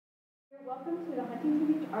Welcome to the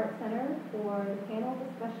Huntington Beach Art Center for the panel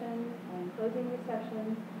discussion and closing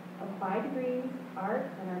reception of By Degrees, Art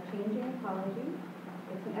and Our Changing Ecology.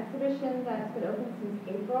 It's an exhibition that's been open since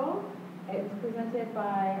April. It was presented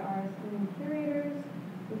by our esteemed curators,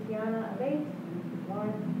 Luciana, Abait, and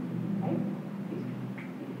Lauren, right?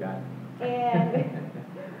 You got it. And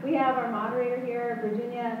we have our moderator here,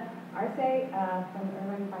 Virginia Arce from the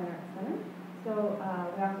Irvine Fine Arts Center. So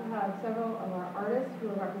we also have several of our artists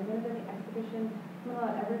who are represented in the exhibition. I'm going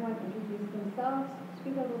to let everyone introduce themselves,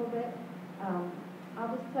 speak a little bit.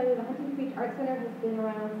 I'll just tell you the Huntington Beach Art Center has been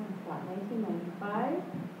around since about 1995.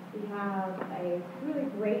 We have a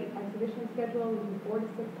really great exhibition schedule. We do 4 to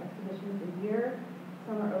 6 exhibitions a year.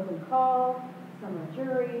 Some are open call, some are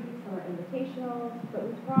jury, some are invitational, but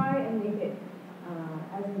we try and make it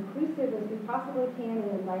as inclusive as we possibly can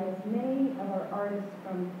and invite as many of our artists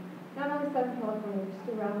from not only Southern California, but just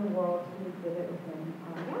around the world to exhibit within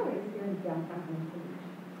our galleries here in downtown Huntington Beach.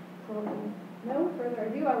 So with no further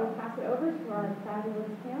ado, I will pass it over to our fabulous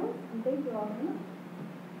panelists, and thank you all very much.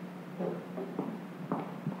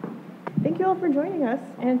 Thank you all for joining us,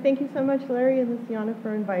 and thank you so much, Larry and Luciana,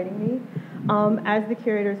 for inviting me. As the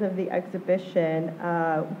curators of the exhibition,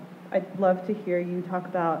 I'd love to hear you talk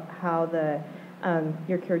about how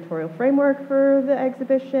your curatorial framework for the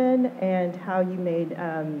exhibition and how you made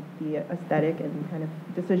the aesthetic and kind of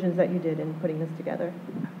decisions that you did in putting this together.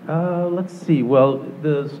 Let's see. Well,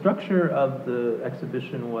 the structure of the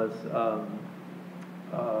exhibition was a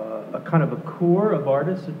kind of a core of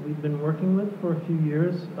artists that we've been working with for a few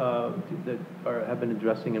years that have been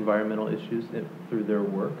addressing environmental issues through their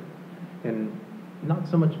work in not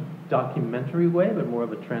so much documentary way, but more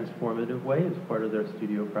of a transformative way as part of their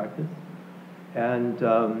studio practice. And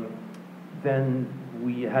then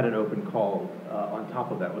we had an open call on top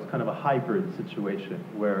of that. It was kind of a hybrid situation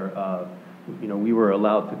where we were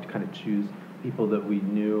allowed to kind of choose people that we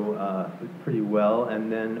knew pretty well, and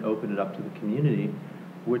then open it up to the community,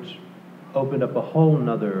 which opened up a whole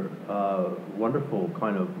nother wonderful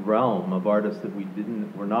kind of realm of artists that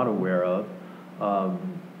were not aware of,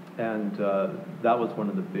 and that was one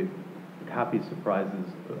of the big happy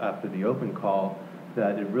surprises after the open call,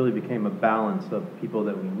 that it really became a balance of people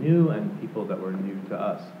that we knew and people that were new to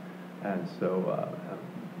us. And so,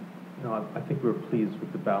 I think we were pleased with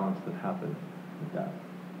the balance that happened with that.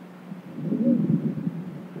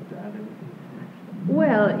 To add anything?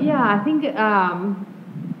 Well, yeah, I think,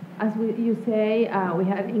 as you say, we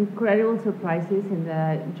had incredible surprises in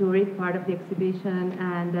the jury part of the exhibition,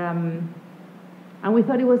 and we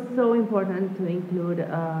thought it was so important to include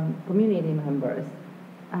community members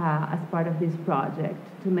as part of this project,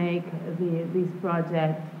 to make this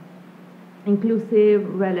project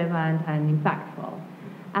inclusive, relevant, and impactful,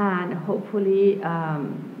 and hopefully,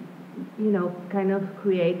 kind of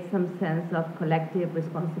create some sense of collective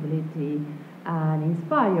responsibility and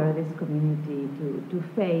inspire this community to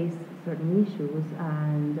face certain issues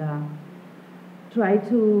and try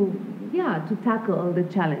to tackle the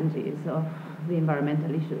challenges of the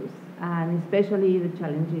environmental issues, and especially the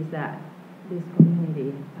challenges that this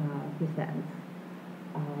community presents.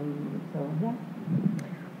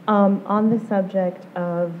 On the subject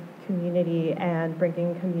of community and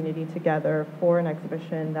bringing community together for an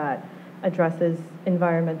exhibition that addresses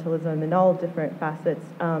environmentalism in all different facets,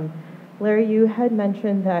 Larry, you had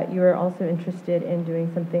mentioned that you were also interested in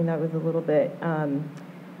doing something that was a little bit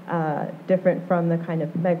different from the kind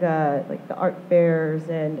of mega, like the art fairs,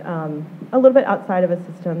 and a little bit outside of a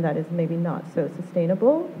system that is maybe not so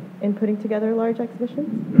sustainable in putting together large exhibitions?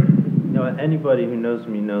 Anybody who knows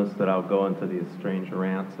me knows that I'll go into these strange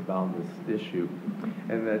rants about this issue,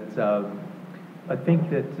 and that I think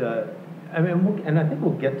that and I think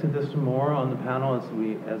we'll get to this more on the panel as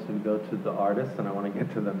we go to the artists, and I want to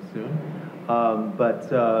get to them soon. But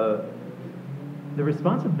the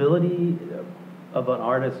responsibility of an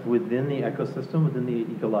artist within the ecosystem, within the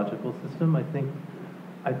ecological system, I think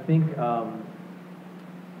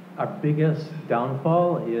our biggest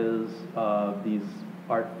downfall is these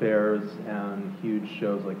art fairs and huge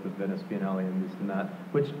shows like the Venice Biennale and this and that,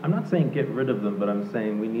 which I'm not saying get rid of them, but I'm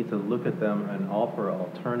saying we need to look at them and offer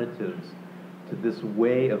alternatives to this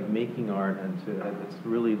way of making art, and it's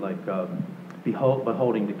really like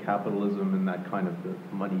beholding to capitalism and that kind of the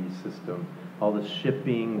money system, all the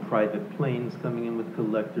shipping, private planes coming in with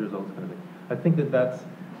collectors, all this kind of thing. I think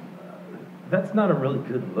that's not a really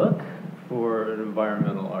good look for an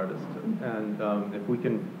environmental artist, and if we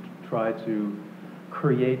can try to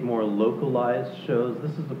create more localized shows.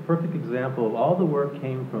 This is a perfect example of all the work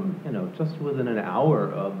came from, just within an hour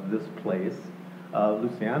of this place.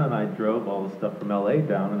 Luciana and I drove all the stuff from LA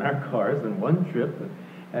down in our cars in one trip,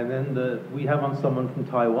 And then we have on someone from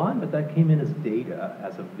Taiwan, but that came in as data,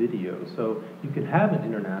 as a video. So you could have an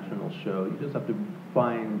international show. You just have to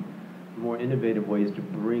find more innovative ways to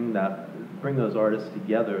bring those artists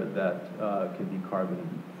together that can be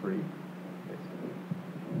carbon free, basically.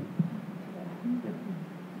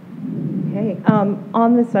 Okay,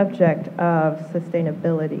 on the subject of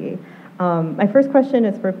sustainability, my first question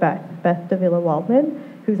is for Beth Waldman,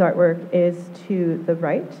 whose artwork is to the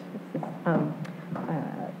right.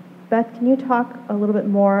 Beth, can you talk a little bit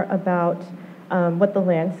more about what the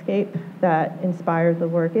landscape that inspired the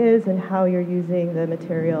work is and how you're using the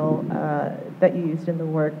material that you used in the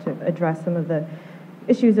work to address some of the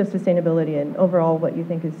issues of sustainability and overall what you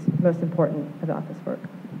think is most important about this work?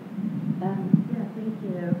 Yeah, thank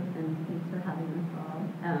you, and thanks for having us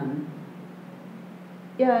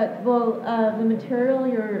all. The material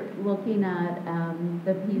you're looking at,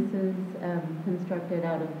 the pieces constructed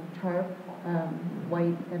out of tarp,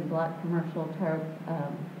 white and black commercial tarp,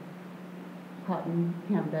 cotton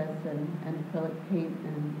canvas, and acrylic paint,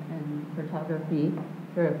 and photography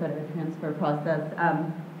through a photo transfer process.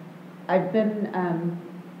 I've been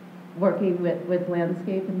working with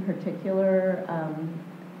landscape in particular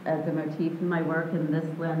as a motif in my work, and this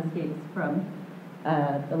landscape's from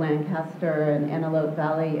the Lancaster and Antelope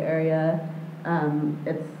Valley area.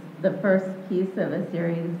 It's the first piece of a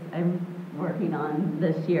series I'm working on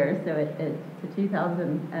this year, so it's to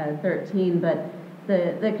 2013, but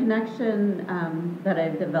the connection that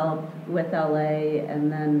I've developed with LA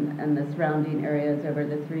and the surrounding areas over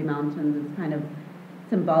the three mountains is kind of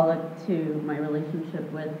symbolic to my relationship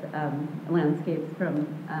with landscapes from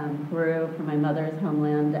Peru, from my mother's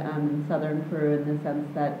homeland in southern Peru, in the sense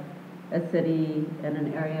that a city in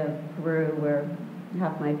an area of Peru where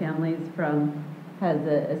half my family's from has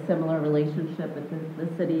a similar relationship with the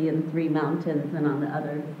city and three mountains, and on the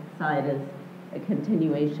other side is a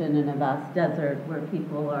continuation in a vast desert where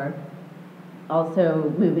people are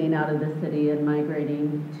also moving out of the city and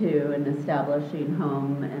migrating to and establishing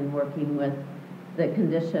home and working with the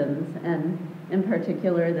conditions. And in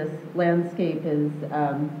particular, this landscape is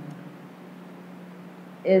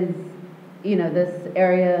this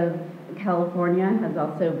area of California has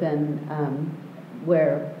also been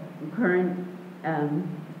where current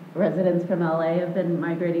residents from LA have been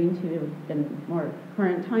migrating to in more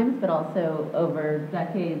current times, but also over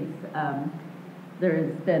decades,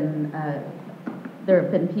 there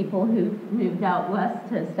have been people who moved out west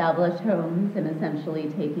to establish homes and essentially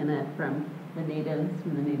taken it from the natives,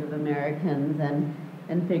 from the Native Americans,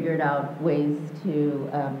 and figured out ways to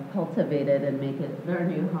cultivate it and make it their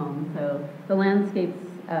new home. So the landscapes,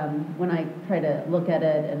 when I try to look at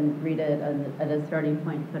it and read it at a starting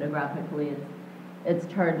point photographically, it's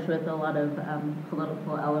charged with a lot of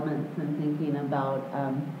political elements and thinking about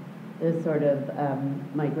the sort of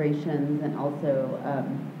migrations and also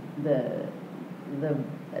the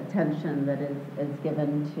attention that is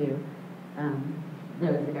given to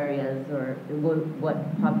those areas, or what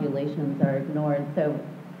populations are ignored. So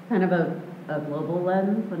kind of a global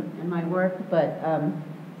lens in my work, but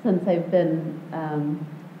since I've been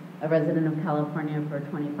a resident of California for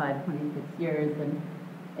 25, 26 years, and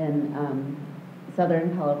in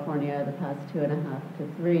Southern California the past 2.5 to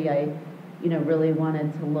 3, I really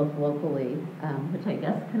wanted to look locally, which I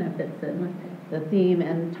guess kind of fits in with the theme.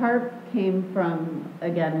 And TARP came from,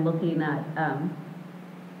 again, looking at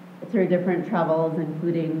through different travels,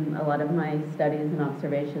 including a lot of my studies and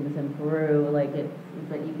observations in Peru, like it's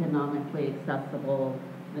an economically accessible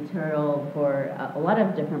material for a lot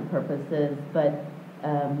of different purposes, but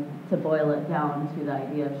to boil it down to the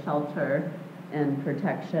idea of shelter and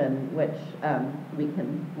protection, which we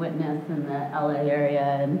can witness in the LA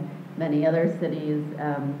area and many other cities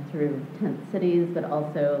through tent cities, but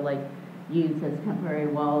also like used as temporary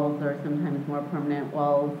walls or sometimes more permanent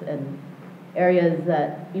walls, and areas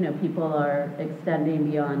that people are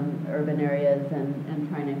extending beyond urban areas and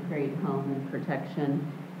trying to create home and protection.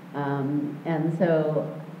 And so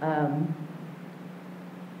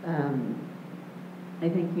I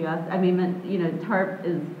think you asked, TARP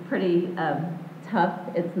is pretty tough.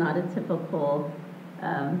 It's not a typical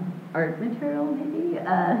art material, maybe,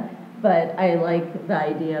 but I like the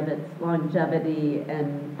idea of its longevity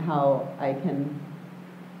and how I can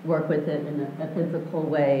work with it in a physical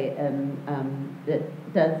way. And it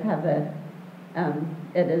does have it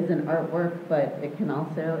is an artwork, but it can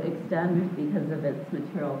also extend because of its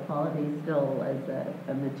material quality still as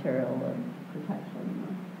a material of protection.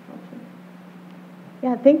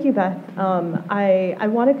 Yeah, thank you, Beth. I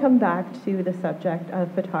want to come back to the subject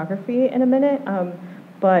of photography in a minute,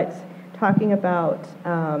 but talking about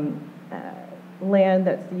land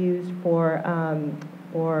that's used for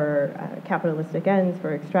or capitalistic ends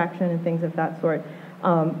for extraction and things of that sort.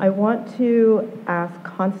 I want to ask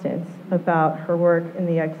Constance about her work in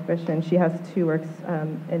the exhibition. She has two works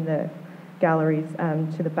in the galleries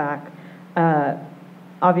to the back.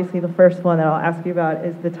 Obviously, the first one that I'll ask you about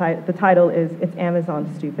is the title is "It's Amazon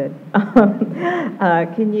Stupid."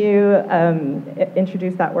 Can you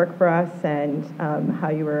introduce that work for us and how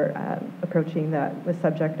you were approaching the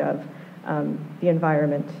subject of the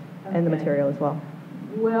environment and the material as well?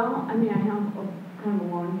 Well, I mean, I have kind of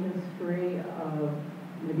a long history of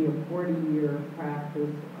maybe a 40-year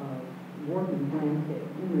practice of working with landscape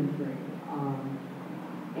imagery.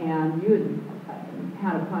 And you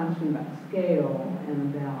had a question about scale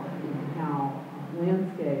and about how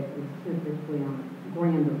landscape is typically on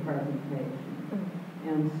grander presentation.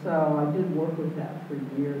 And so I did work with that for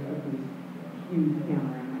years of these huge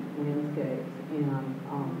panoramic landscapes, and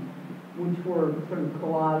which were sort of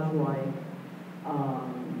collage-like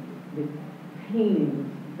the paintings,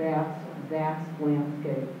 vast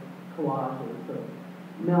landscape collages of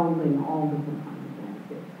melding all different kinds of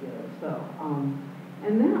landscapes together. So,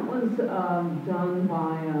 and that was done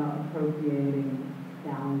by appropriating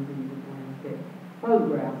thousands of landscape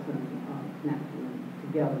photographs and connecting them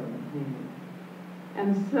together in the painting. And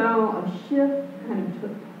so a shift kind of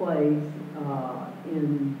took place in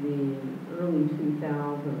the early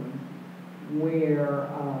 2000s where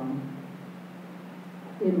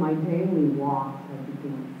in my daily walks I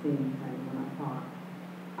began seeing things and I thought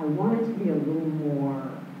I wanted to be a little more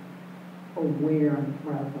aware and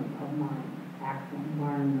present of my actual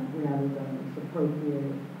environment rather than this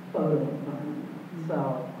appropriated photo environment. So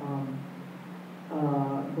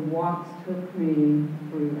the walks took me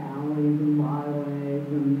through alleys and byways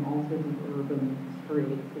and all sorts of urban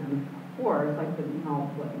streets, and of course I couldn't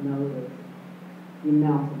help but notice the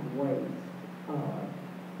amount of waste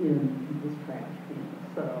in people's trash cans.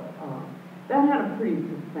 So that had a pretty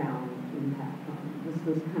profound impact on me.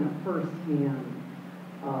 This kind of first-hand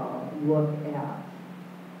look at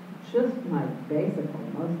just basically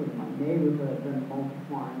mostly my neighborhood and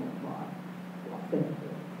multiplying it by Los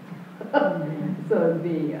Angeles. So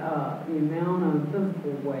the amount of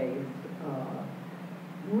physical waste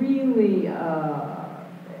really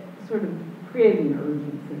sort of created an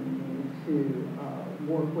urgency in me to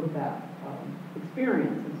work with that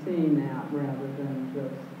experience of seeing that rather than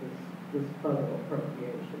just this photo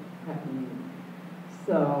appropriation technique.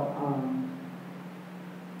 So,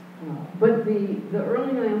 but the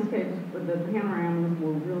early landscapes, the panoramas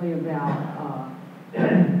were really about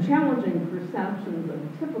challenging perceptions of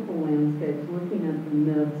typical landscapes, looking at the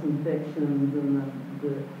myths and fictions and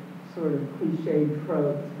the sort of cliched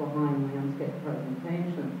tropes behind landscape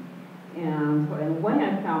presentation. And so in a way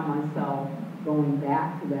I found myself going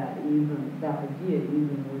back to that idea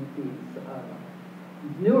even with these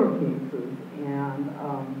newer pieces. And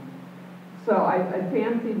so I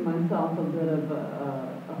fancied myself a bit of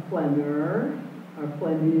a flaneur, or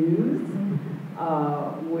flaneuse,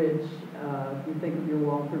 which, if you think of your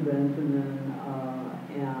Walter Benjamin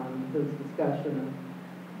and this discussion of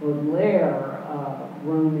Baudelaire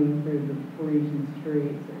roaming through the Parisian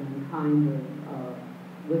streets and kind of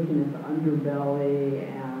looking at the underbelly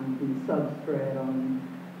and the substratum,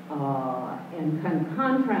 and kind of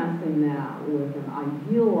contrasting that with an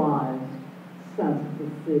idealized sense of the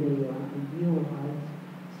city or an idealized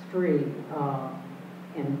street,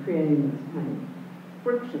 and creating this kind of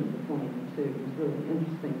friction between the two was really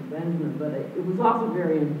interesting to Benjamin, but it was also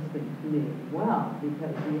very interesting to me as well,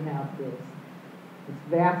 because we have this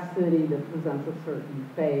vast city that presents a certain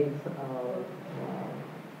face of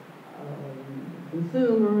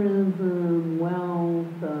consumerism,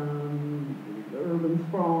 wealth, urban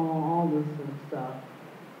sprawl, all this sort of stuff,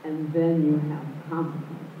 and then you have the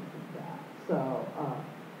consequences of that. So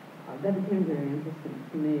that became very interesting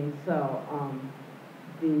to me. So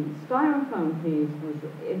the styrofoam piece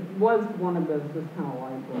was one of those just kind of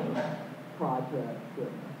light bulb projects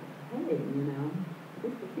that, hey,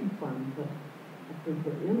 this would be fun to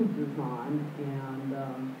put images on,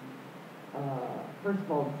 and first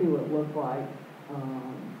of all, see what it looked like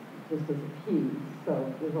just as a piece. So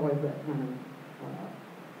there's always that kind of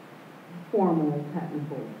formal,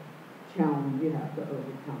 technical challenge you have to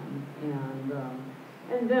overcome.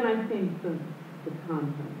 And then I think the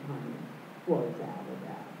content kind of flows out of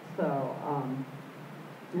that. So,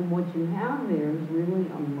 and what you have there is really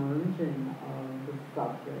a merging of the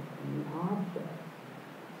subject and the object.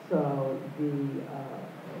 So you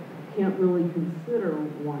can't really consider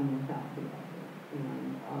one without the other.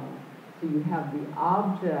 And so you have the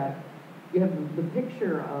object, you have the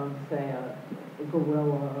picture of, say, a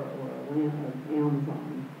gorilla or an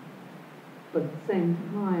Amazon but at the same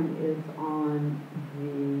time, it's on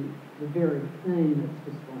the very thing that's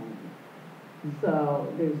displaying.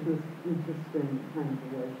 So there's this interesting kind of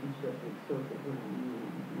relationship with circuit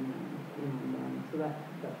ground, and so that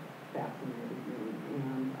fascinated me.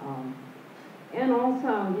 And also,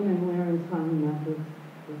 Larry was talking about this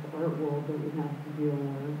art world that we have to deal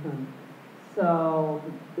with, and so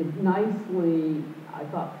it nicely, I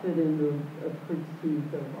thought, fit into a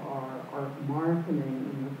critique of our art marketing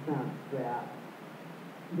in the sense that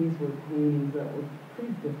these were paintings that were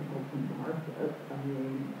pretty difficult to market. I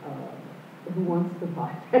mean, who wants to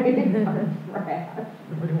buy paintings on trash?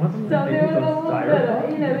 So there was a little bit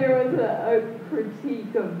of, there was a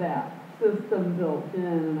critique of that system built in,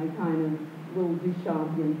 and I kind of little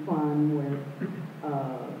Duchampian fun with,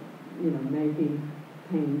 making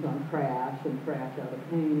paintings on trash and trash out of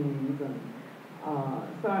paintings, and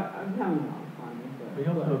so I'm having a lot of fun with it. We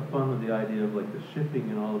also have fun with the idea of like the shipping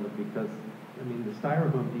and all of it, because the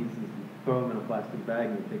styrofoam pieces, you throw them in a plastic bag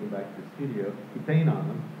and you take them back to the studio, you paint on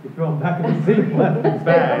them, you throw them back in the same plastic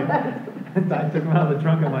bag. And I took them out of the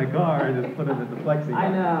trunk of my car and just put them in the plexi. I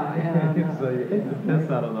know. So you get the piss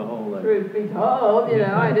out of the whole. Truth be told,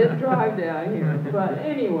 I did drive down here. But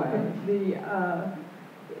anyway,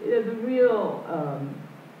 the real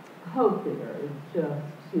hope there is just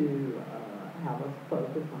to have us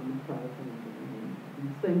focus on the present and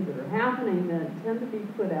these things that are happening that tend to be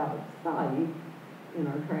put out of sight in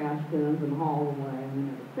our trash bins and hauled away, and we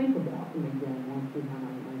never think about them again once we have a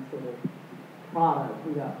nice little product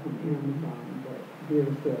we got from Amazon. But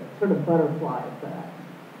here's the sort of butterfly effect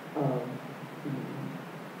of,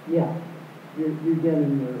 you're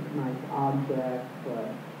getting your nice object, but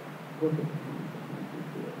look at the consequences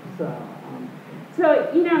here. So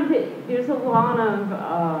there's a lot of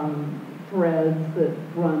threads that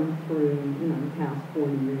run through, the past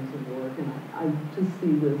 40 years of work, and I just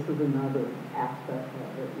see this as another aspect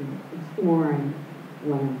of it, exploring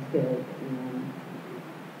landscape and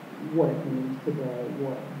what it means today,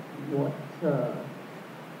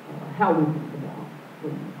 how we think about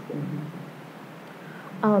landscape.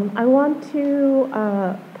 I want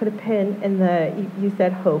to put a pin in you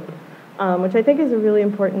said hope, which I think is a really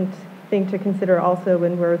important thing to consider also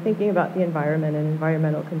when we're thinking about the environment and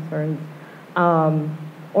environmental concerns,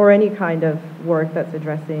 or any kind of work that's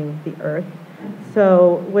addressing the earth.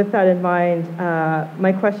 So with that in mind,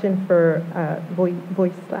 my question for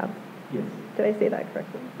Vojislav. Yes. Did I say that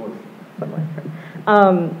correctly? Voice.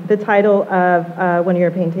 The title of one of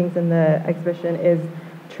your paintings in the exhibition is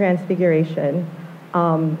Transfiguration,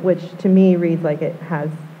 which to me reads like it has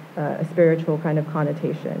a spiritual kind of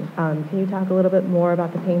connotation. Can you talk a little bit more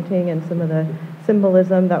about the painting and some of the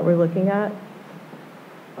symbolism that we're looking at?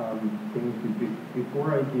 Thank you.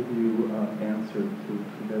 Before I give you an answer to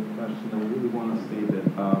that question, I really want to say that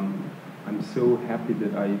I'm so happy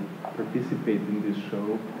that I participate in this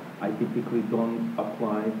show. I typically don't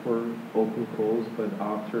apply for open calls, but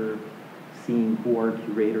after seeing who are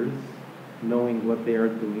curators, knowing what they are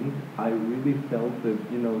doing, I really felt that,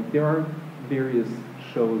 there are various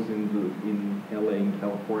shows in LA, in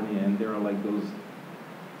California, and there are like those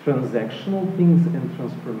transactional things and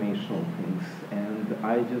transformational things. And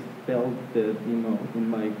I just felt that, in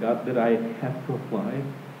my gut that I have to apply,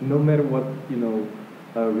 no matter what,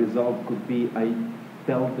 result could be. I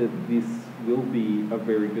felt that this will be a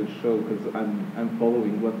very good show because I'm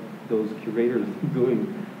following what those curators are doing.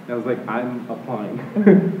 And I was like, I'm applying.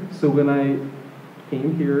 So when I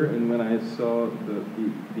came here and when I saw the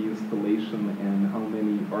installation and how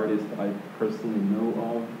many artists I personally know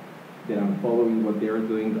of, that I'm following what they're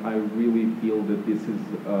doing, I really feel that this is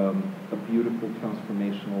a beautiful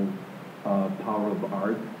transformational power of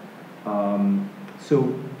art.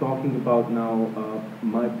 So talking about now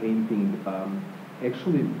my painting,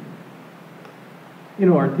 actually,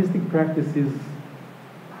 artistic practice is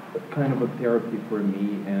kind of a therapy for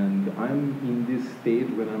me, and I'm in this stage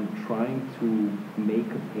when I'm trying to make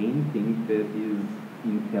a painting that is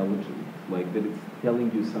intelligent, like that it's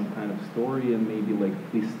telling you some kind of story and maybe like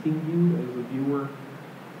twisting you as a viewer,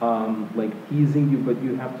 like teasing you, but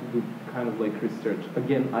you have to do kind of like research.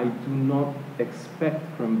 Again, I do not expect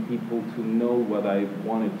from people to know what I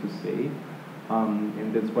wanted to say,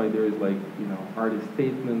 and that's why there is like, artist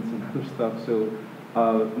statements and other stuff. So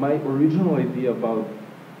my original idea about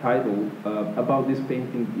about this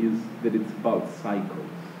painting is that it's about cycles.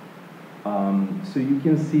 So you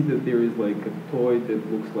can see that there is like a toy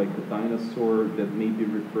that looks like a dinosaur that maybe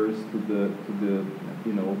refers to the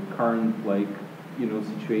current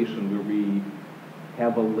situation where we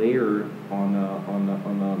have a layer on a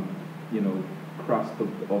crust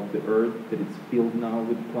of the earth that is filled now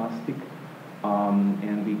with plastic.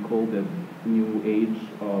 and we call that new age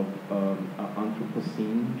of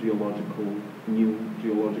Anthropocene, new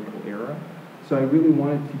geological era. So I really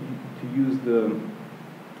wanted to use the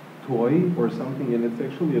toy or something, and it's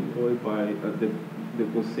actually a toy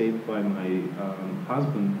that was saved by my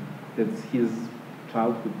husband. That's his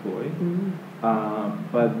childhood toy. Mm-hmm.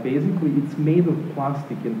 But basically it's made of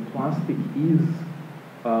plastic, and plastic is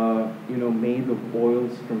made of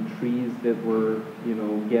oils from trees that were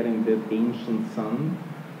getting that ancient sun.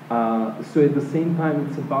 So at the same time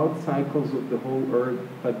it's about cycles of the whole earth,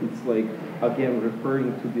 but it's like, again,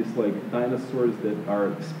 referring to these like dinosaurs that are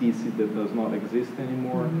a species that does not exist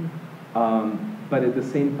anymore. Mm-hmm. But at the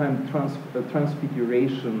same time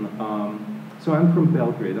transfiguration. So I'm from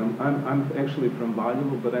Belgrade. I'm actually from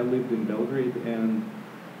Valjevo, but I lived in Belgrade, and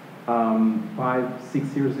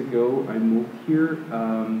 5-6 years ago I moved here.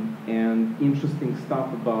 And interesting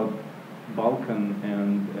stuff about Balkan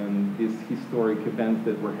and these historic events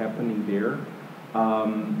that were happening there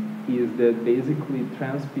is that basically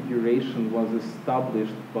transfiguration was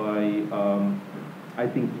established by I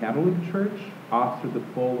think Catholic Church after the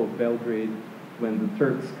fall of Belgrade when the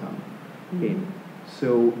Turks came.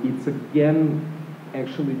 So it's again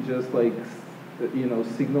actually just like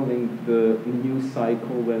signaling the new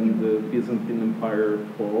cycle when the Byzantine Empire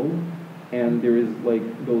fall, and there is like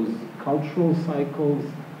those cultural cycles,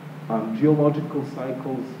 geological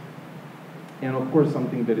cycles, and of course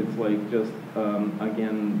something that it's like just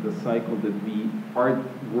again the cycle that the art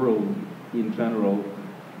world in general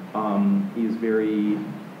is very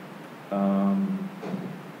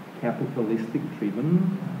capitalistic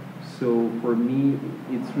driven. So for me,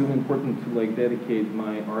 it's really important to like dedicate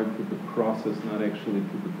my art to the process, not actually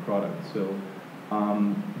to the product. So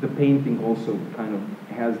the painting also kind of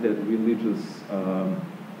has that religious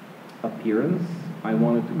appearance. I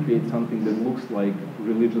wanted to create something that looks like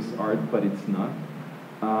religious art, but it's not.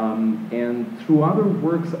 And through other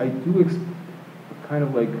works, I do kind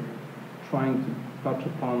of like trying to touch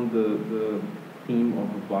upon the theme of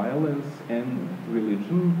violence and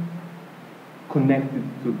religion connected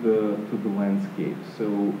to the landscape.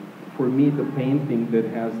 So for me, the painting that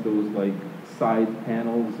has those like side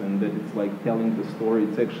panels and that it's like telling the story,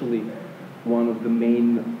 it's actually one of the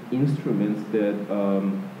main instruments that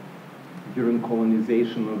during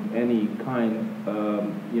colonization of any kind,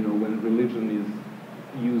 when religion is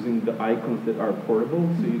using the icons that are portable,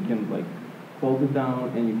 so you can like fold it down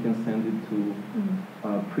and you can send it to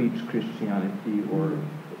preach Christianity or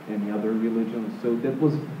any other religion. So that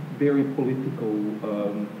was very political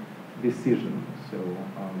decision. So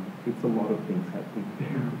it's a lot of things happening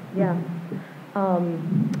there. Yeah.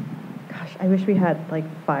 Gosh, I wish we had like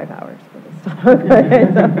 5 hours for this talk.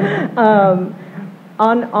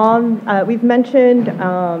 We've mentioned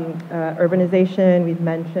urbanization. We've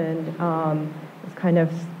mentioned this kind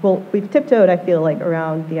of, we've tiptoed, I feel like,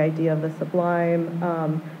 around the idea of the sublime.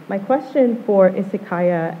 My question for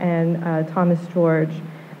Isikaya and Thomas Georg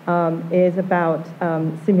is about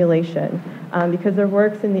simulation, because their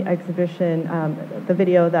works in the exhibition, the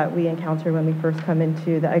video that we encounter when we first come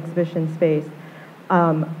into the exhibition space,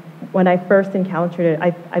 when I first encountered it,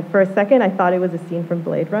 I for a second I thought it was a scene from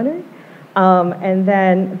Blade Runner, and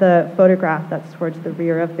then the photograph that's towards the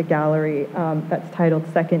rear of the gallery that's titled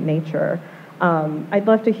Second Nature. I'd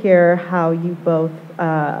love to hear how you both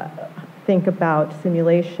think about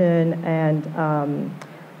simulation and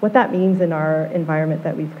what that means in our environment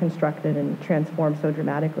that we've constructed and transformed so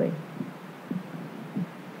dramatically.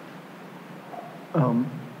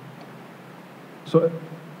 So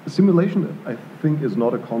simulation, I think, is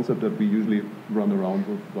not a concept that we usually run around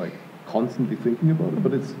with, like, constantly thinking about it,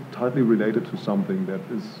 but it's tightly related to something that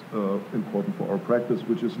is important for our practice,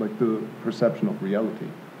 which is like the perception of reality.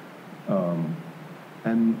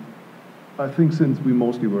 And I think since we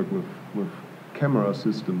mostly work with camera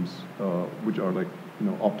systems, which are like,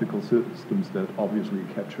 optical systems that obviously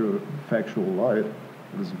capture factual light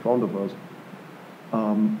that is in front of us,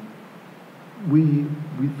 we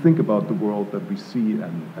think about the world that we see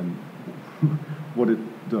and what it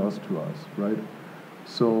does to us, right?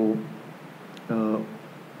 So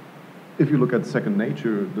if you look at Second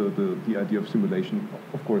Nature, the idea of simulation,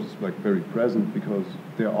 of course, is like very present, because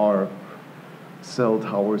there are cell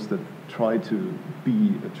towers that try to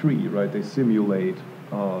be a tree, right? They simulate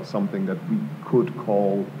something that we could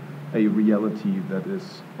call a reality that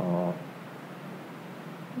is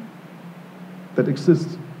that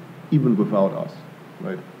exists even without us,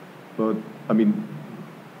 right? But I mean,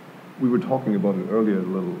 we were talking about it earlier a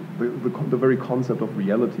little. The very concept of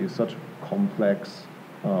reality is such a complex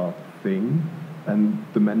thing, and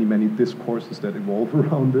the many discourses that evolve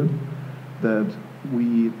around it, that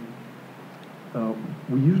we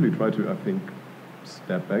we usually try to, I think,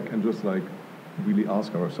 step back and just like really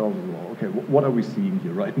ask ourselves, well, okay, what are we seeing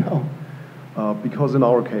here right now? Because in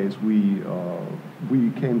our case, we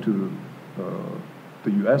came to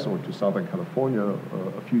the U.S. or to Southern California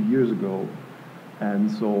a few years ago, and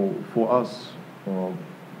so for us,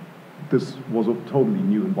 this was a totally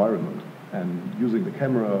new environment, and using the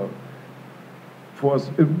camera, for us,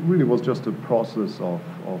 it really was just a process of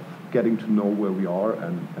getting to know where we are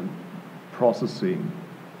and processing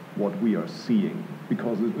what we are seeing,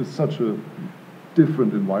 because it is such a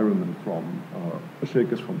different environment from,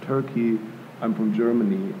 Isik is from Turkey, I'm from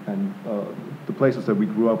Germany, and the places that we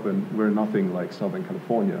grew up in were nothing like Southern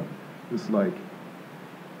California. It's like,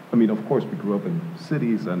 I mean, of course we grew up in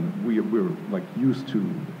cities and we're like used to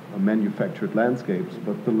manufactured landscapes,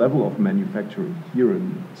 but the level of manufacturing here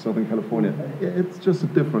in Southern California, it's just a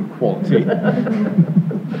different quality.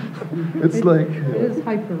 It's like... It is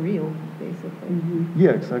hyper-real, basically.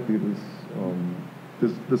 Yeah, exactly.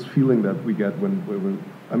 This feeling that we get when we're,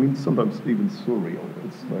 I mean, sometimes even surreal.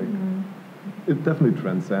 It's like, it definitely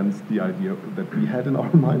transcends the idea that we had in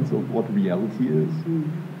our minds of what reality is.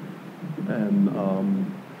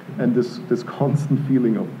 And this constant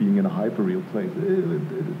feeling of being in a hyper-real place,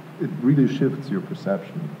 it really shifts your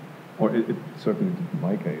perception. Or it certainly did in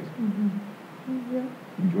my case.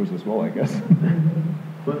 And yours as well, I guess.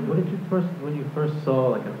 But what did you when you first saw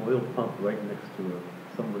like an oil pump right next to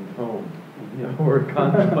someone's home, you know, or a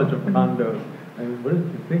bunch of condos, I mean, what did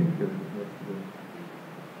you think?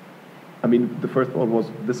 I mean, the first thought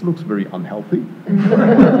was, this looks very unhealthy,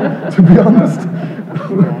 to be honest,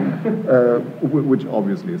 which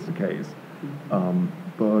obviously is the case.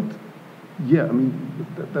 But yeah, I mean,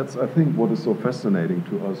 that's, I think, what is so fascinating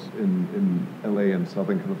to us in LA and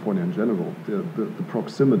Southern California in general, the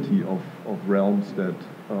proximity of realms that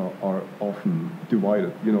are often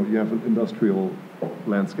divided. You know, you have an industrial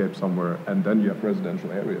landscape somewhere, and then you have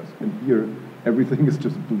residential areas. And here, everything is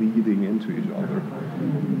just bleeding into each other.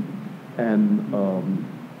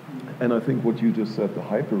 And I think what you just said, the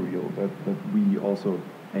hyperreal, that we also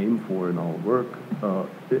aim for in our work,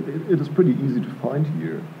 it is pretty easy to find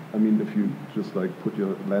here. I mean, if you just like put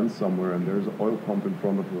your lens somewhere and there's an oil pump in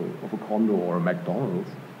front of a condo or a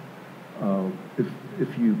McDonald's,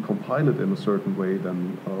 if you compile it in a certain way,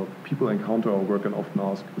 then people encounter our work and often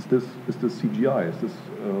ask, is this CGI? Is this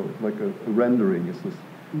like a rendering? Is this?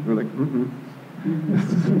 We're like,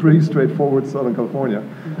 This is pretty straightforward Southern California.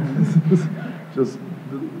 Just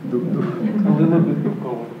a little bit of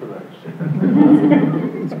cold correction.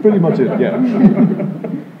 It's pretty much it, yeah.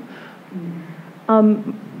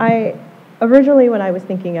 I originally, when I was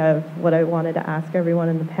thinking of what I wanted to ask everyone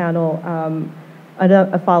in the panel,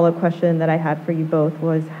 a follow-up question that I had for you both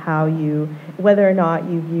was whether or not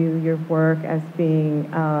you view your work as being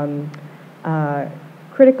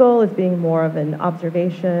critical, as being more of an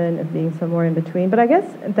observation, as being somewhere in between. But I guess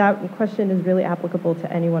that question is really applicable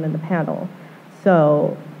to anyone in the panel.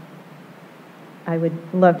 So I would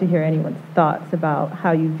love to hear anyone's thoughts about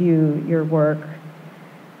how you view your work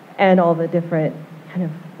and all the different kind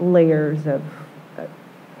of layers of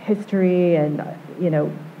history and,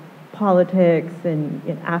 politics and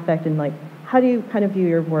affect, and like, how do you kind of view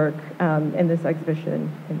your work in this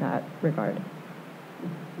exhibition in that regard?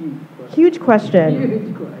 Huge question.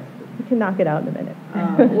 Huge question. We can knock it out in a minute.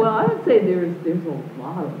 Well, I would say there's a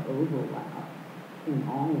lot of overlap in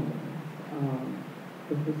all of this.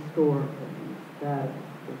 The historical, the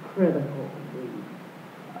critical,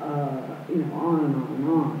 on and on and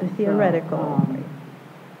on. The theoretical.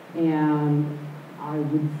 And I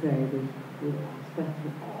would say there's aspects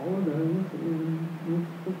of all of those in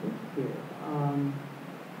the book here.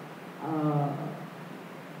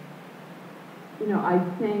 I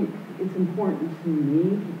think it's important to me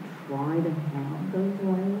to try to have those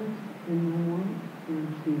layers in my work and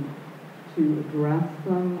to address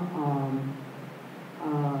them,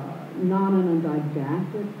 not in a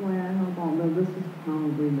didactic way, I hope, although this is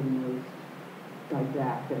probably the most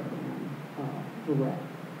didactic and direct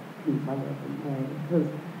piece I've ever made. Because,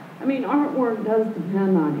 artwork does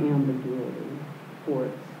depend on ambiguity for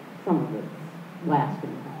some of its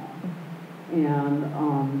lasting power.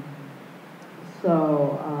 And so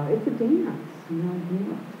it's a dance,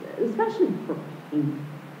 especially for painting,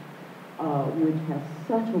 which has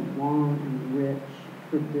such a long and rich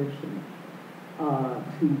tradition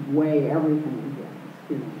to weigh everything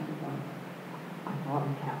against. I thought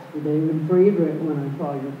of Caspar David Friedrich when I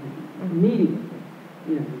saw your painting immediately.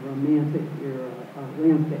 The romantic era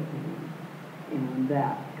landscape painting, and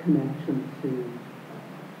that connection to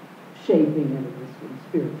shaping it as a sort of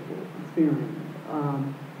spiritual experience.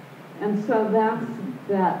 And so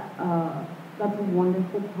that's a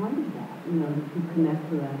wonderful part of that, you know, to connect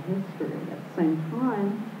to that history. At the same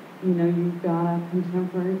time, you know, you've got a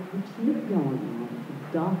contemporary critique going on, the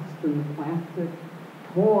dust and the plastic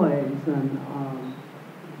toys and,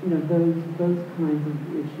 you know, those kinds of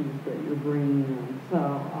issues that you're bringing in. So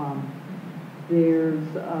there's,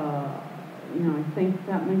 you know, I think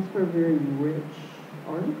that makes for a very rich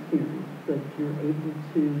art experience, that you're able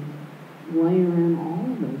to layer in all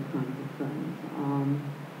of those kinds of things.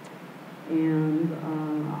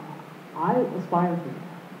 I aspire to that.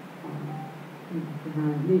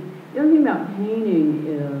 The other thing about painting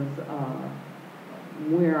is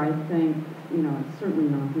where I think, you know, it's certainly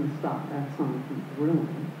not going to stop Exxon from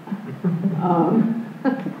drilling.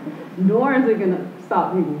 Nor is it going to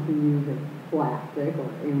stop people from using plastic or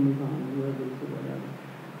Amazon rivers or whatever.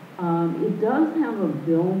 It does have a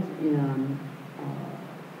built-in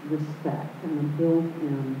respect and a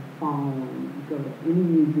built-in following. You go to any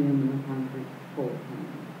museum in the country, it's full of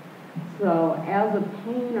paintings. So as a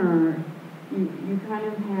painter, you kind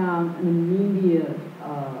of have an immediate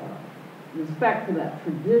respect for that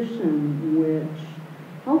tradition, which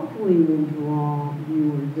hopefully will draw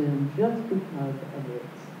viewers in just because of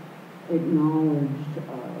its acknowledged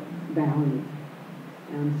value.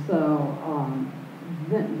 And so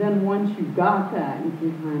then once you've got that, you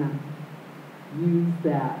can kind of use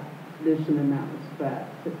that tradition in that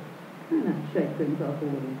respect to kind of shake things up a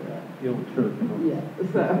little bit. Feel true. Yeah,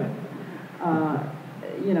 so,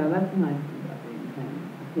 you know, that's a nice thing about being painted.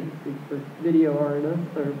 I can't speak for video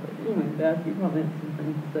artists, or, but anyway, Beth, you probably have some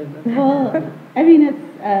things to say about that. Well, I mean, it's,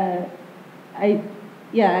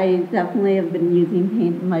 I definitely have been using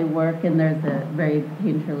paint in my work, and there's a very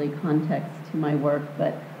painterly context to my work,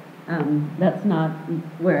 but that's not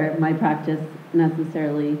where my practice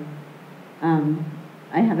necessarily,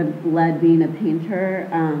 I haven't led being a painter.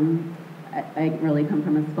 I really come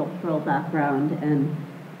from a sculptural background, and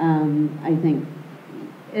I think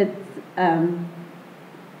it's,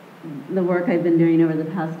 the work I've been doing over the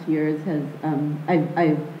past years has,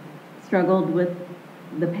 I've struggled with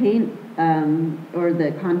the paint or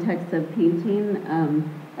the context of painting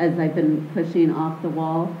as I've been pushing off the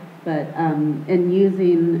wall, but in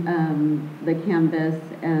using the canvas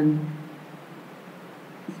and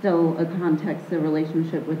still a context, a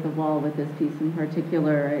relationship with the wall with this piece in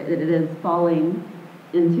particular, it is falling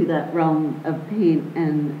into that realm of paint,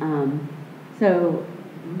 and so,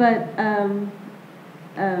 but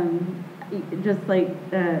just like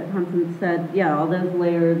Constance said, yeah, all those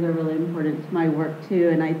layers are really important to my work too,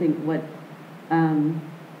 and I think what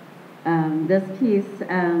this piece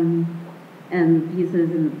and pieces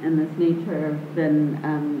in this nature have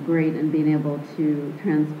been great in being able to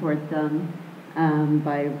transport them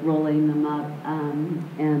by rolling them up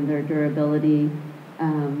and their durability,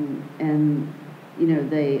 and you know,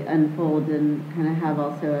 they unfold and kind of have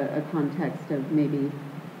also a context of maybe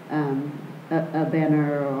a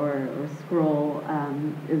banner or scroll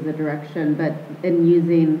is a direction, but in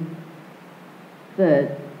using the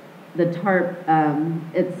tarp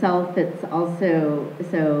itself, it's also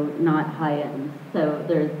so not high end. So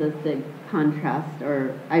there's this big contrast,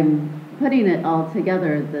 or I'm putting it all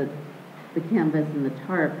together, the canvas and the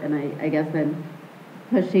tarp, and I guess I'm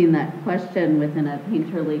pushing that question within a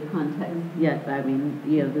painterly context, yet, I mean,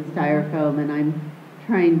 you know, the styrofoam, and I'm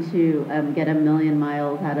trying to get 1,000,000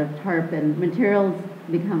 miles out of tarp, and materials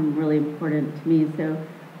become really important to me. So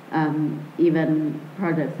even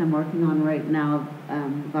projects I'm working on right now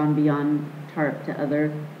have gone beyond tarp to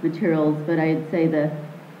other materials, but I'd say the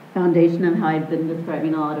foundation of how I've been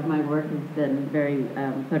describing a lot of my work has been very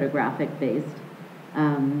photographic based.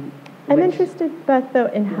 I'm interested, Beth, though,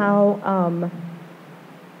 in how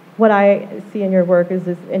what I see in your work is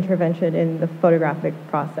this intervention in the photographic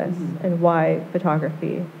process, and why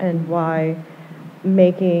photography, and why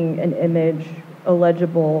making an image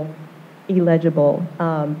illegible,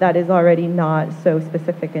 that is already not so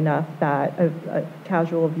specific enough that a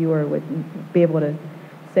casual viewer would be able to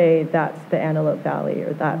say that's the Antelope Valley,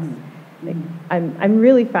 or that's. I'm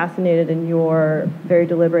really fascinated in your very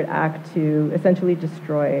deliberate act to essentially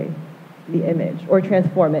destroy the image or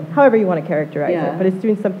transform it, however you want to characterize it, but it's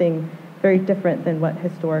doing something very different than what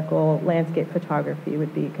historical landscape photography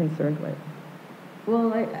would be concerned with.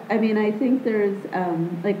 Well, I mean, I think there's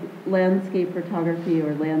like landscape photography,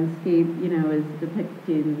 or landscape, you know, is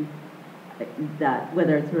depicting that,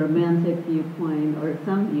 whether it's a romantic viewpoint or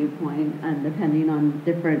some viewpoint, and depending on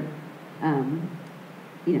different,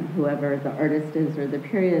 you know, whoever the artist is or the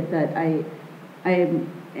period, that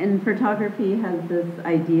and photography has this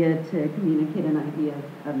idea to communicate an idea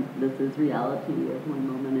of this is reality of one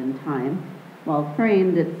moment in time. While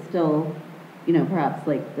framed, it's still perhaps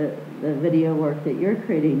like the video work that you're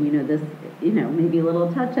creating, this, maybe a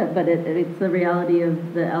little touch-up, but it's the reality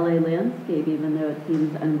of the LA landscape, even though it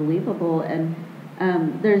seems unbelievable. And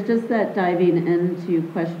there's just that diving into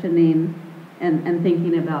questioning and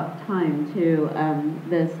thinking about time, too.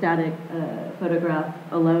 The static photograph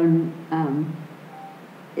alone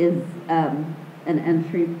is an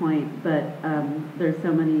entry point, but there's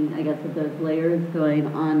so many, I guess, of those layers going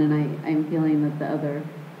on, and I'm feeling that the other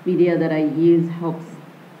media that I use helps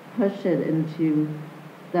push it into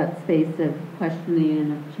that space of questioning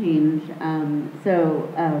and of change.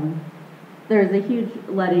 There's a huge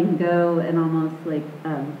letting go and almost like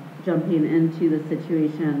jumping into the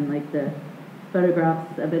situation, like the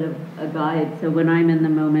photograph's a bit of a guide. So when I'm in the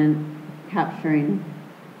moment capturing,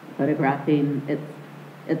 photographing,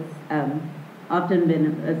 it's often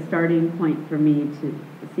been a starting point for me to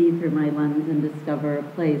see through my lens and discover a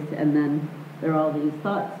place, and then there are all these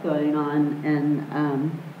thoughts going on,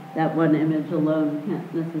 and that one image alone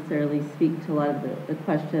can't necessarily speak to a lot of the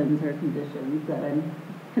questions or conditions that I'm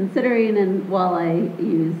considering. And while I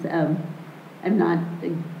use, I'm not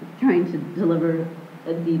trying to deliver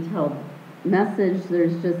a detailed message,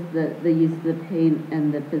 there's just the use of the paint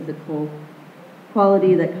and the physical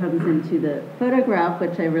quality that comes into the photograph,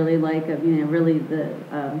 which I really like, of, really the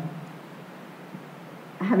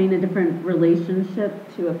having a different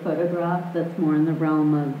relationship to a photograph that's more in the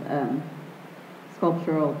realm of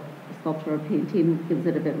sculptural painting, gives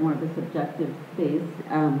it a bit more of a subjective space.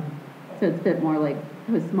 So it's a bit more like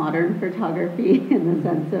postmodern photography in the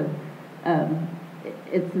sense of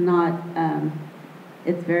it's not,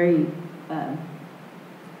 it's very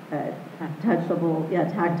touchable,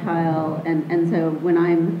 tactile, and so when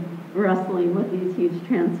I'm wrestling with these huge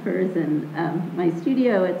transfers in my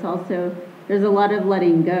studio, it's also, there's a lot of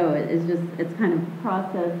letting go. It's kind of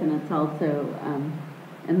process, and it's also,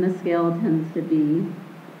 and the scale tends to be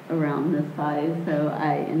around this size, so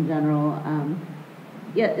in general,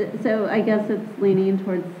 so I guess it's leaning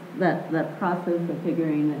towards that process of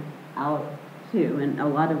figuring it out too, and a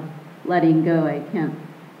lot of letting go.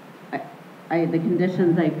 The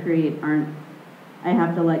conditions I create aren't, I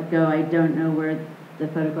have to let go. I don't know where the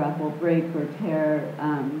photograph will break or tear,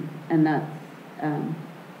 and that's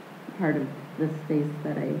part of the space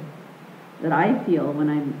that I feel when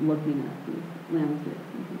I'm looking at these landscapes.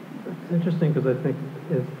 It's interesting because I think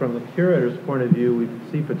from the curator's point of view, we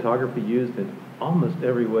see photography used in almost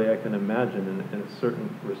every way I can imagine in a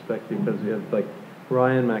certain respect, because you have like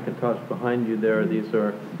Ryan McIntosh behind you there. These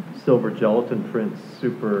are silver gelatin prints,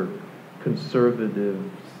 super conservative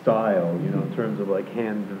style, in terms of like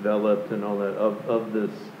hand developed and all that, of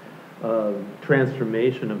this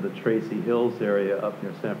transformation of the Tracy Hills area up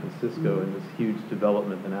near San Francisco, and this huge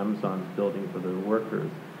development that Amazon's building for their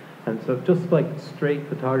workers. And so just like straight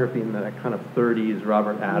photography in that kind of 30s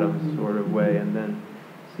Robert Adams sort of way, and then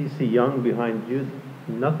C.C. Young behind you,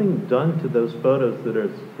 nothing done to those photos that are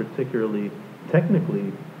particularly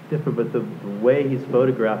technically different, but the way he's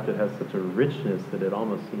photographed it has such a richness that it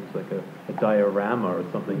almost seems like a diorama or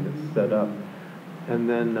something that's set up. And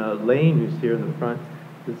then Lane, who's here in the front,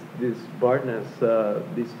 this Barton has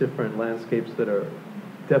these different landscapes that are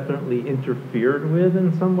definitely interfered with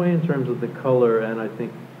in some way in terms of the color, and I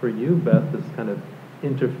think for you, Beth, this kind of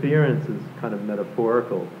interference is kind of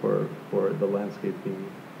metaphorical for the landscape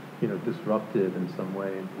being, disrupted in some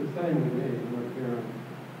way. The same with me, interference,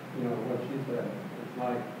 what she said. It's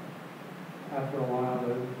like, after a while,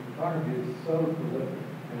 the photography is so prolific,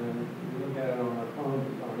 and you look at it on our phones,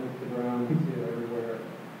 it's on Instagram, you see it everywhere.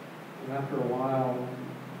 And after a while,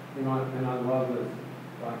 and I love this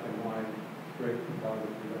black and white, straight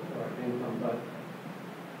photography, that's where I came from, but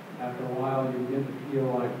after a while, you begin to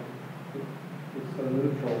feel like it's so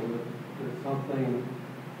neutral, that there's something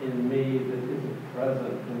in me that isn't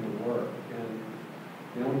present in the work, and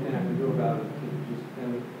the only thing I can do about it is to just,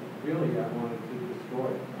 and really I wanted to destroy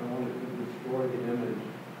it. I wanted to destroy the image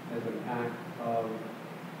as an act of,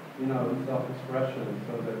 self-expression,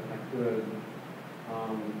 so that I could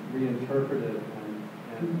reinterpret it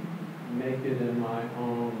and make it in my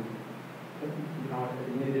own,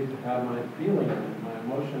 I needed to have my feeling in it, my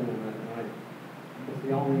emotion in it, and it's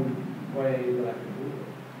the only way that I could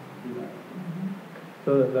do that. So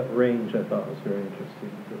that range I thought was very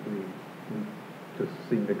interesting, that we just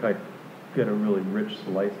seemed to kind of get a really rich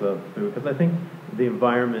slice of through, because I think the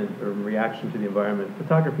environment or reaction to the environment,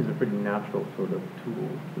 photography is a pretty natural sort of tool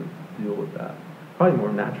to deal with that. Probably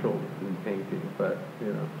more natural than painting, but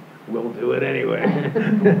we'll do it anyway.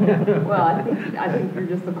 Well, I think you're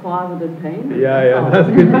just a closeted painter. Yeah, that's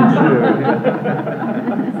good to be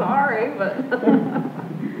true. Sorry, but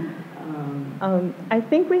I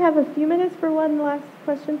think we have a few minutes for one last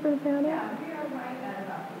question for the panel. Yeah, we are right at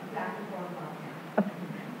about exactly 4 o'clock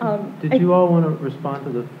now. Did you all want to respond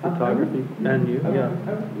to the photography? And you? I Yeah.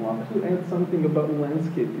 would want to add something about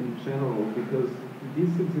landscape in general, because this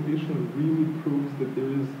exhibition really proves that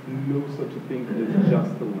there is no such a thing as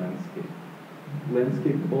just a landscape.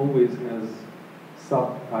 Landscape always has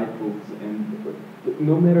subtitles, and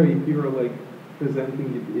no matter if you're like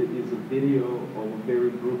presenting it is a video of a very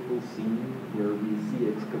brutal scene where we see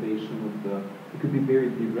excavation of the, it could be very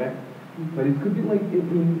direct, but it could be like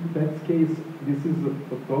in Beth's case, this is a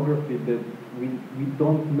photography that we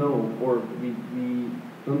don't know, or we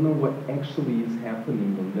don't know what actually is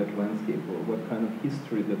happening on that landscape, or what kind of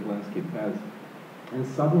history that landscape has. And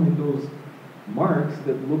suddenly those marks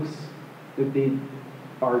that they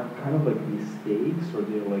are kind of like mistakes, or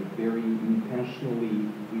they're like very intentionally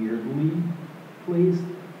weirdly placed,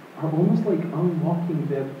 are almost like unlocking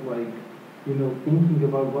that, like, you know, thinking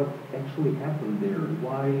about what actually happened there,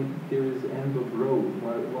 why there is end of road,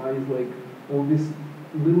 why is like all these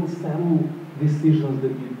little subtle decisions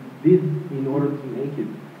that you did in order to make it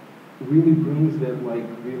really brings that like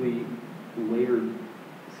really layered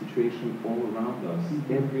situation all around us.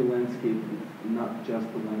 Every landscape is not just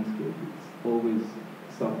a landscape, it's always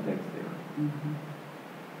subtext there.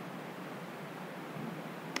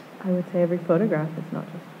 I would say every photograph is not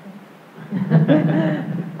just.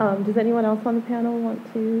 Does anyone else on the panel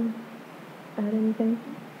want to add anything?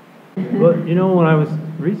 Well, you know, when I was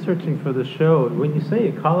researching for the show, when you say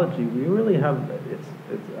ecology, we really have,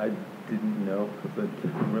 I didn't know because I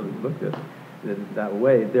didn't really look at it that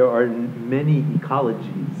way. There are many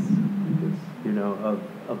ecologies, you know,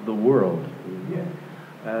 of the world. Yeah.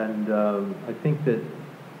 And I think that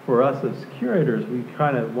for us as curators, we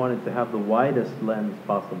kind of wanted to have the widest lens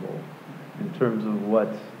possible in terms of what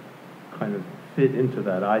kind of fit into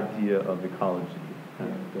that idea of ecology.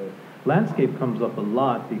 And landscape comes up a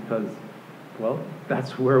lot because, well,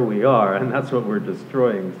 that's where we are and that's what we're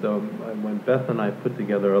destroying. So when Beth and I put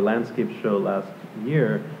together a landscape show last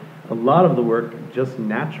year, a lot of the work just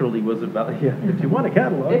naturally was about, yeah, if you want a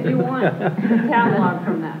catalog. If you want a catalog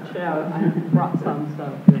from that show, I brought some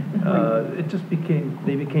stuff. It just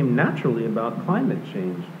they became naturally about climate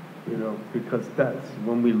change, you know, because that's,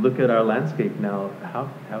 when we look at our landscape now, how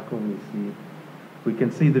can we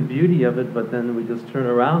can see the beauty of it, but then we just turn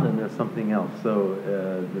around and there's something else, so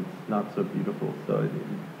it's not so beautiful. So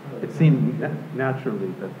it seemed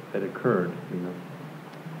naturally that occurred, you know.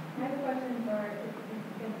 I have a question for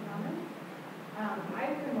Ken Thomas.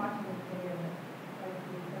 I've been watching this video like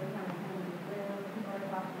every time I come to where people are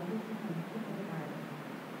talking, this is hard.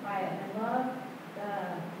 Right, and I love the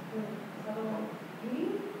subtle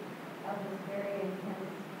beauty of this very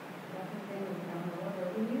intense referencing of down the river.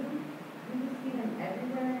 When you just see them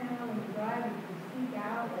everywhere now, when you drive, you seek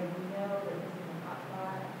out, like you know that this is a hot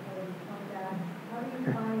spot, where you point that. How do you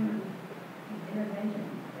find these interventions,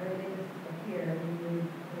 or do they just appear when you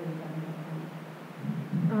really find them?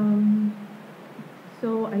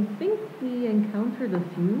 So I think we encountered a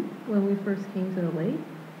few when we first came to LA,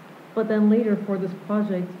 but then later for this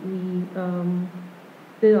project we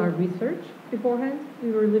did our research beforehand.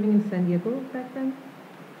 We were living in San Diego back then,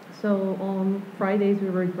 so on Fridays we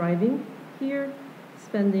were driving here,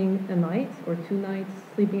 spending a night or 2 nights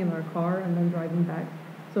sleeping in our car and then driving back.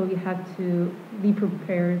 So we had to be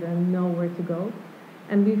prepared and know where to go.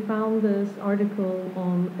 And we found this article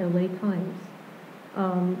on LA Times.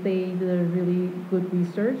 They did a really good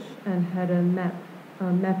research and had a map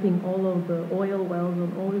mapping all of the oil wells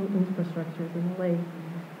and oil infrastructures in LA.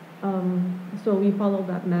 So we followed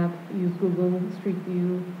that map, used Google Street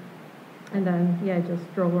View, and then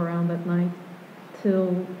just drove around at night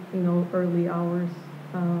till early hours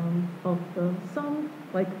of the sun,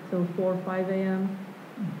 like till 4 or 5 a.m.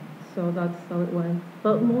 So that's how it went.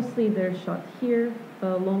 But mostly they're shot here,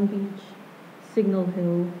 Long Beach, Signal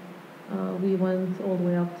Hill. We went all the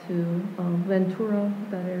way up to Ventura,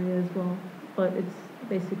 that area as well. But it's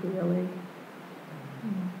basically LA.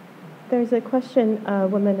 There's a question,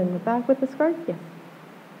 woman in the back with the scarf. Yes.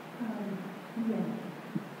 Yes.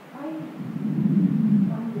 I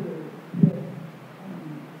wonder if,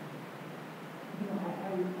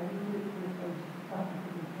 I really was talking to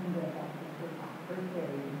Lucinda about her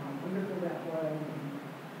birthday and how wonderful that was, and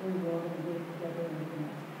we were all going to get it together and we're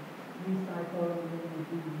going to recycle and we're going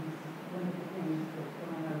to do these wonderful things that's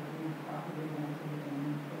going on our property and everything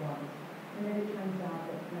and so on. And then it turns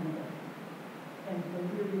out that none of us. And so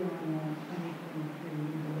here we are now, 2023,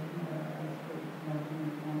 we're looking at our ice cream, and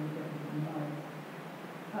everything else.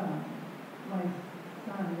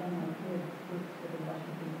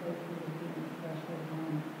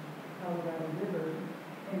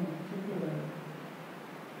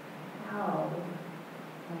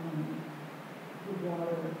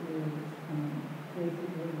 is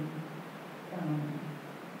basically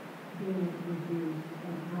being reduced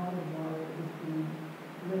and how the water is being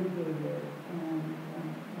litigated. And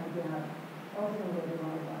my dad also wrote a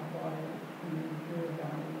lot about water in the Imperial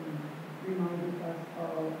Valley and reminded us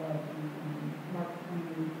all of Mark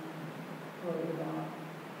Twain's story about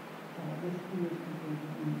this huge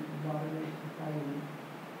in water society.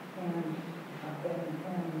 And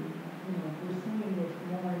you know, we're seeing this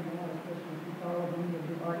more and more, especially if you follow any of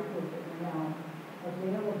the articles that are now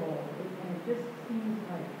available. And it just seems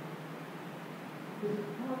like this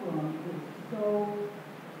problem is so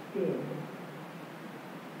big.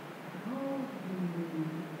 How do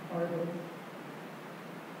artists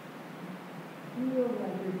feel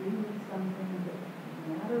like they're doing something that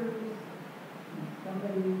matters? And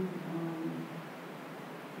somebody, you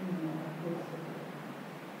know,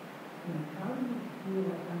 how do you feel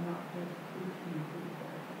like I'm not just teaching people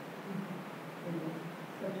in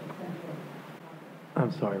such essential topic?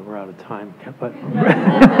 I'm sorry, we're out of time, but. Who's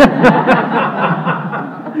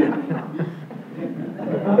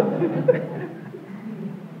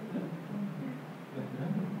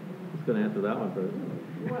going to answer that one first?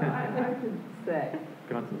 Well, I could say,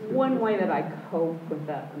 Constance. one way that I cope with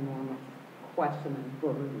that enormous question and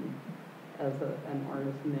burden as an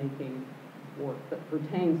artist making work that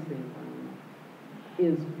pertains to the environment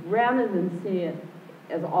is, rather than see it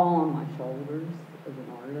as all on my shoulders as an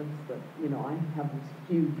artist, that, you know, I have this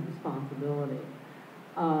huge responsibility,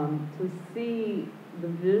 to see the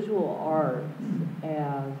visual arts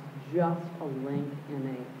as just a link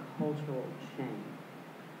in a cultural chain,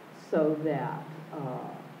 so that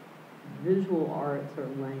visual arts are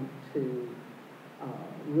linked to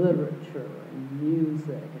literature and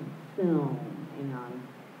music and film, and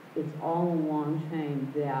it's all one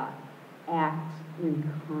chain that acts in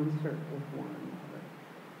concert with one another.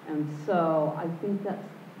 And so I think that's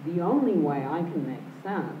the only way I can make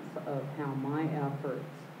sense of how my efforts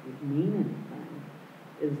would mean anything,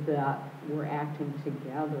 is that we're acting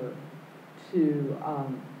together to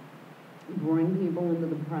bring people into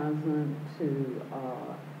the present, to,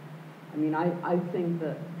 I mean, I think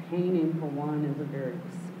that painting, for one, is a very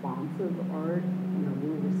responsive art. You know,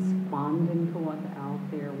 we're responding to what's out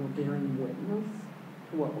there. We're bearing witness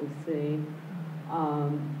to what we see.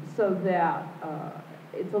 So that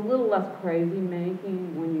it's a little less crazy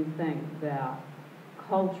making when you think that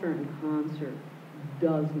culture and concert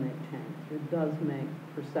does make change. It does make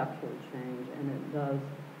perceptual change, and it does,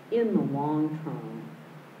 in the long term,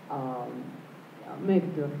 make a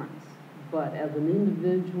difference. But as an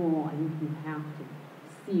individual, I think you have to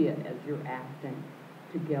see it as you're acting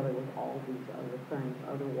together with all these other things.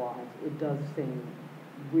 Otherwise, it does seem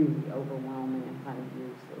really overwhelming and kind of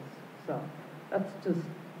useless. So that's just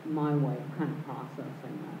my way of kind of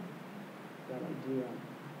processing that idea.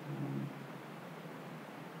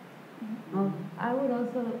 I would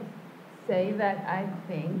also say that I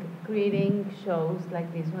think creating shows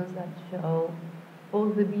like these ones that show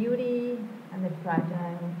both the beauty and the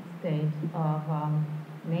fragile state of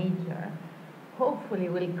nature hopefully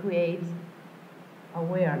will create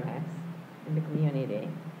awareness in the community.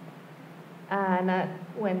 And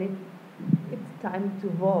when it's time to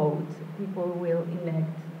vote, people will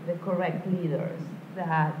elect the correct leaders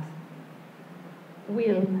that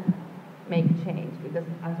will make change, because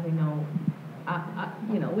as we know,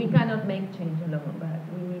 you know, we cannot make change alone, but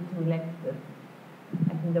we need to elect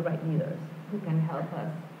the right leaders who can help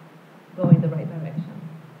us go in the right direction.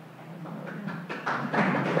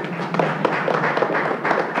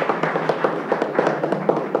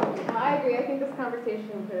 Well, I agree. I think this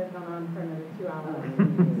conversation could have gone on for another 2 hours.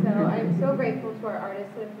 So I'm so grateful to our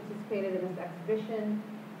artists that have participated in this exhibition,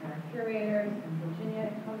 and our curators, and Virginia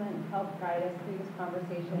to come and help guide us through this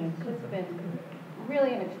conversation. It's just been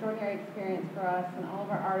really an extraordinary experience for us and all of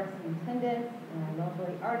our artists in attendance and our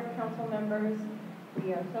lovely Arts Council members.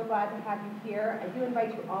 We are so glad to have you here. I do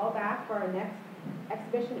invite you all back for our next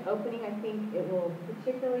exhibition opening. I think it will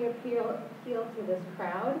particularly appeal to this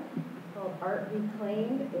crowd. It's called Art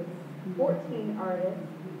Reclaimed. It's 14 artists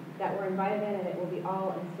that were invited in, and it will be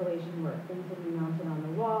all installation work. Things will be mounted on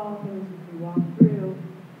the wall, things you can walk through,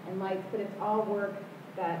 and lights, but it's all work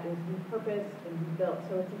that is repurposed and rebuilt.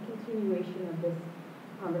 So it's a continuation of this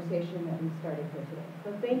conversation that we started here today.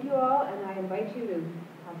 So thank you all, and I invite you to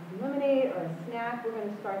have some lemonade or a snack. We're going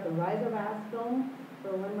to start the Rise of Us film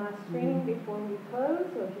for one last screening before we close.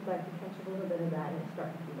 So if you'd like to catch a little bit of that, it'll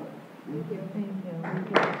start. Thank you.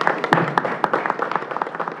 Thank you.